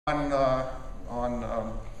on that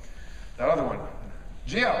other one.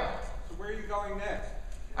 Geo. So where are you going next?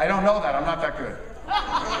 I don't know that. I'm not that good. You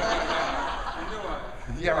know what?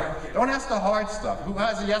 Yeah, right. Don't ask the hard stuff. Who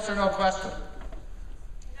has a yes or no question?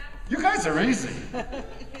 You guys are easy.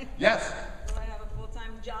 Yes. Will I have a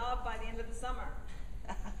full-time job by the end of the summer?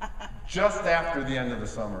 Just after the end of the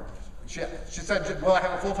summer. She said, well, I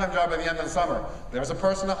have a full-time job by the end of the summer. There's a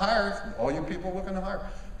person to hire, all you people looking to hire.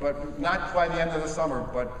 But not by the end of the summer,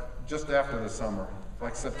 but just after the summer,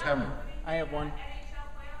 like September. I have one.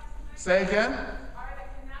 Say again?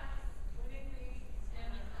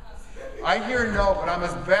 I hear no, but I'm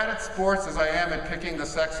as bad at sports as I am at picking the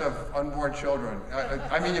sex of unborn children.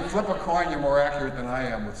 I mean, you flip a coin, you're more accurate than I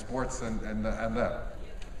am with sports and that.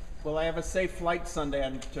 Will I have a safe flight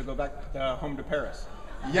Sunday to go back home to Paris?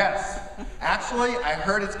 Yes. Actually, I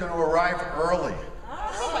heard it's going to arrive early.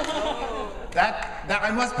 That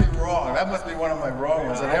I must be wrong. That must be one of my wrong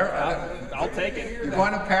ones. I'll take it. You're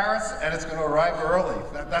going to Paris and it's going to arrive early.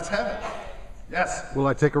 That's heaven. Yes. Will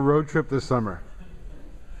I take a road trip this summer?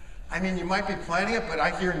 I mean, you might be planning it, but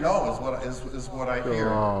I hear no is what I hear.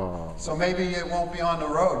 Oh. So maybe it won't be on the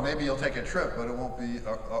road. Maybe you'll take a trip, but it won't be,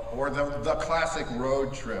 or the classic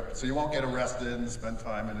road trip. So you won't get arrested and spend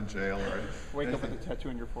time in a jail or anything. Wake up with a tattoo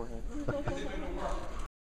on your forehead.